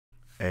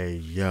Hey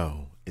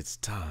yo, it's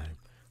time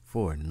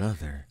for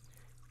another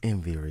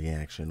MV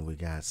reaction. We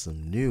got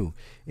some new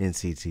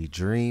NCT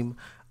Dream,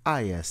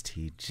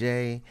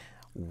 ISTJ.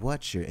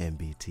 What's your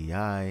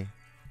MBTI?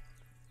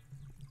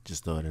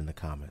 Just throw it in the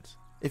comments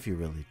if you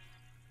really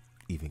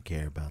even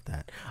care about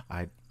that.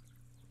 I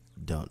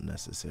don't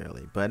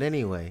necessarily. But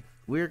anyway,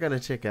 we're going to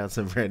check out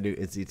some brand new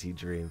NCT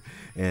Dream,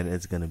 and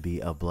it's going to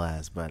be a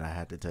blast. But I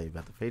have to tell you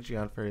about the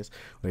Patreon first,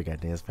 where you got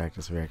dance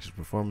practice reactions,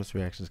 performance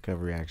reactions,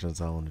 cover reactions,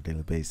 all on a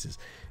daily basis.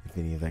 If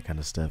any of that kind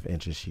of stuff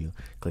interests you,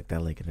 click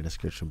that link in the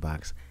description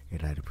box,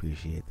 and I'd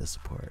appreciate the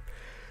support.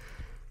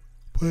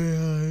 But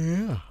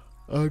yeah,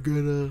 I'm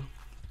going to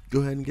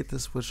go ahead and get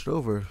this switched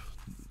over.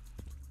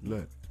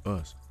 Let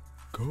us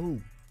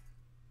go.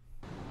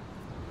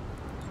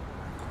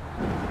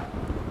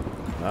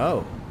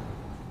 Oh,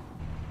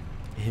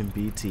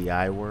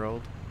 MBTI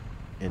world,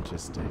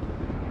 interesting.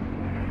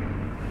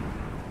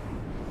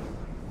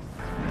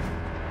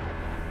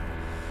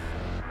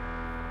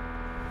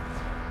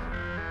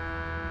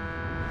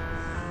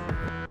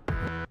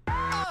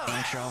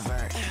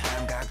 Introvert,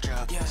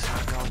 감각적,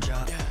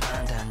 사고적,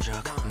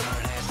 판단적, 널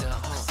해도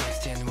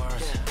 16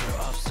 words 필요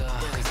없어,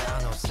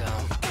 그냥 없어.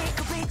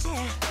 이거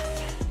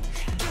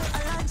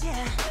알아제,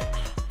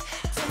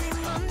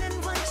 틀림없는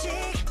원칙,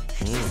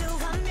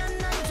 실수하면 안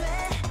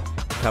돼.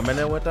 Coming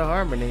in with the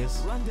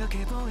harmonies.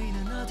 완벽해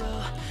보이는 너도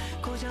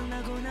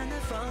고장나고 나는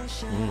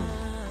function.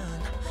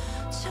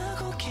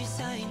 저곡히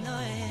쌓인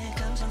너의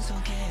감정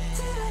속에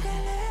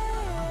들어갈래.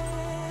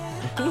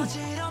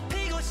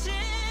 어지럽히고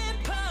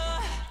싶어.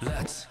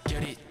 Let's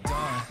get it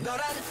done.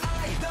 너라는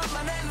I,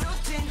 너만의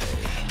루틴.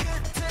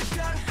 끝에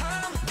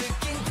변함.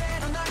 느낀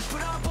대로 날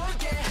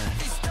풀어볼게.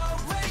 It's the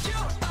way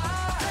you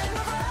are.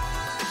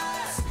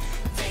 Dangerous,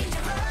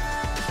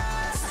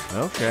 dangerous.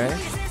 Okay.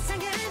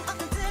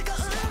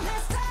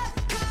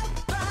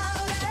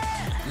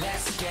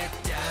 Let's get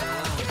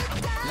down.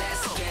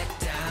 Let's get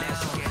down.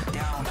 Let's get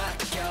down.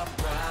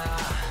 맡겨봐.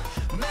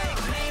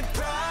 Make me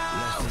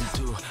proud.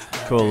 Listen to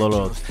Cool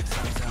little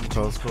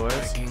close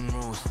chorus.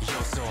 You're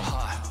so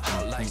hot,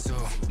 hot like so.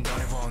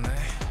 너를 보내,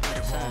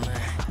 너를 보내.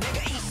 내가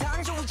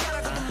이상 좋은 줄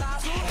알았던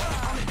나도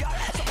어느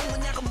별에서 온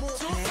거냐고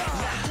묻네.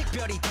 난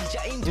특별히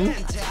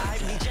디자인된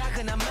타입. 네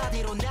작은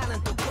한마디로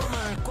나는 또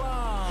꿈을 꿔.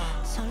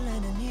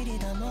 설레는 일이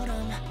다 멀어.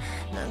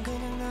 난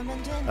그냥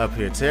나면 돼. Up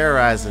here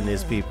terrorizing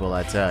these people,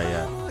 I tell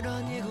ya.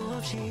 아무런 예고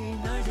없이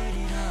널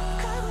데리러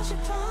가고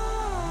싶어.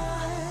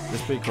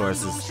 This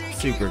pre-chorus is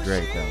super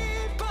great though.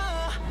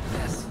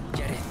 Let's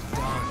get it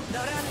done.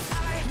 너라는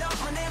I,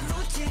 너만의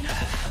루틴.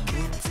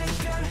 끝에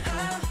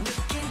변함.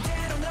 느낀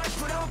대로 널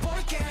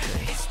풀어볼게.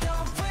 It's the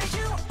way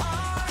you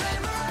are.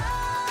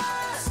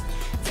 Glamorous,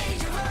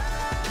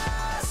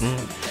 dangerous.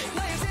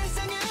 너의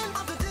세상엔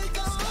없던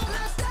뜨거운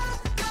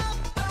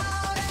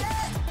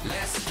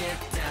Let's get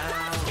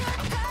down.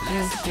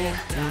 Let's get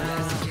down.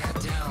 Let's get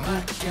down.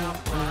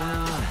 맡겨봐.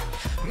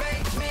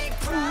 Make me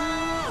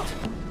proud.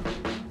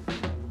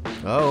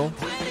 Oh.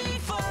 Waiting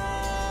for,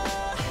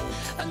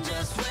 I'm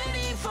just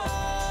waiting for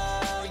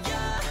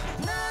ya.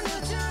 난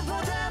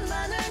우주보다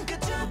많은 그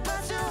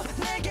주파수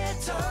내게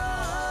더.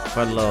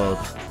 Fun little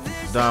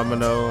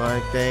domino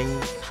like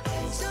thing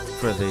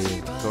for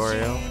the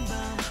choreo.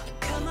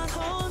 가만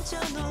혼자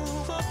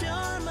누워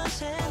별만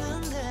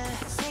새는데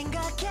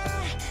생각해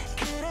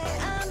그래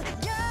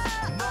아니야.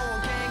 No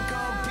one can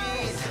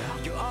compete.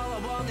 You all I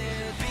want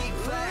is big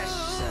flash.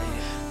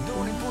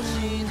 눈이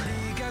부신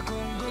네가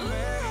궁금해.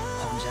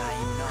 혼자인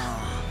너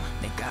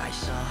내가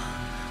있어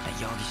나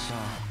여기 있어.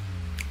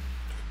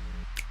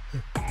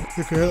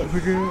 Pick it up,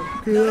 pick it up,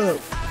 pick it up.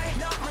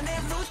 너만의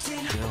루틴.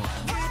 끝에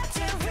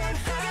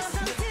변함.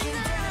 느낀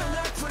대로 널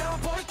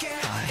풀어볼게.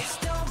 It's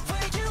the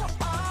way you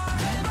are.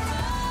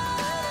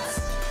 Glamorous,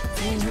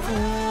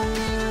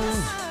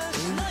 dangerous.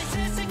 너의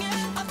세상엔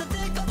없던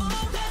뜨거운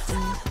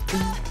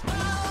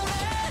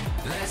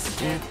Let's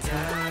get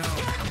down.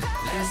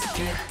 Let's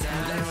get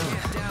down. Let's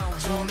get down.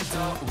 좀 더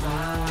와.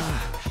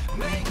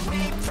 Make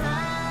me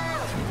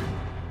proud.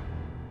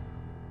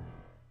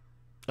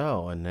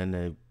 Oh, and then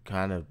they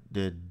kind of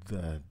did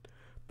the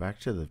Back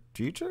to the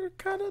Future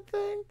kind of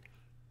thing.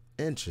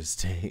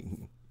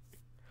 Interesting.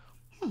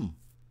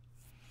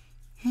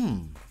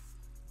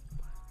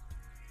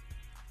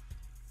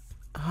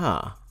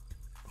 Huh.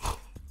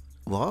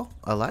 Well,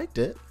 I liked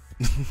it.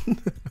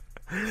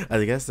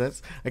 I guess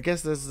that's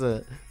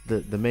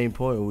the main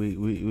point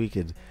we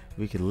could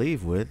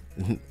leave with.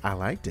 I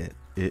liked it.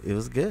 It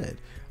was good.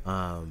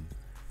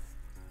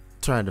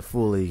 Trying to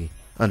fully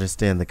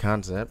understand the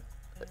concept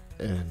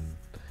and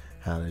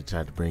how they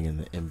tried to bring in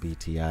the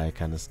MBTI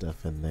kind of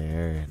stuff in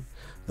there, and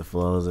the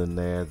flows in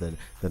there,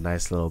 the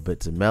nice little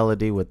bits of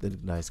melody with the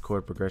nice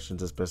chord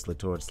progressions, especially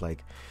towards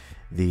like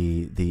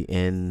the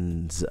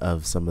ends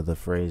of some of the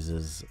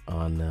phrases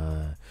on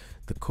the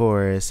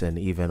chorus, and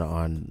even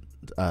on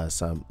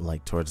some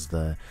like towards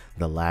the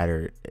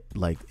latter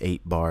like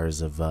 8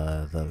 bars of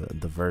the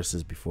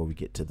verses before we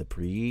get to the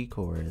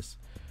pre-chorus,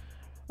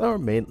 or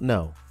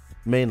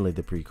mainly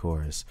the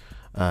pre-chorus,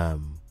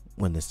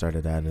 when they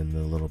started adding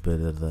a little bit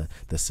of the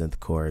synth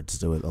chords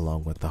to it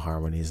along with the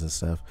harmonies and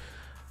stuff.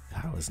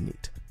 That was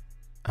neat.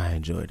 I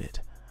enjoyed it.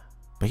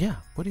 But yeah,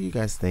 what do you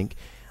guys think?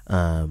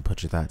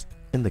 Put your thoughts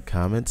in the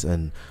comments,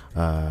 and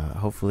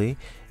hopefully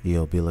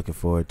you'll be looking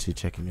forward to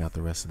checking out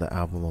the rest of the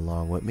album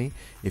along with me.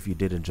 If you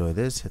did enjoy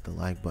this, hit the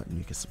like button.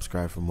 You can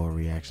subscribe for more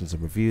reactions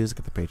and reviews.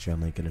 Get the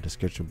Patreon link in the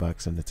description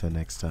box. And until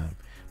next time,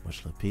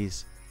 much love,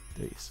 peace.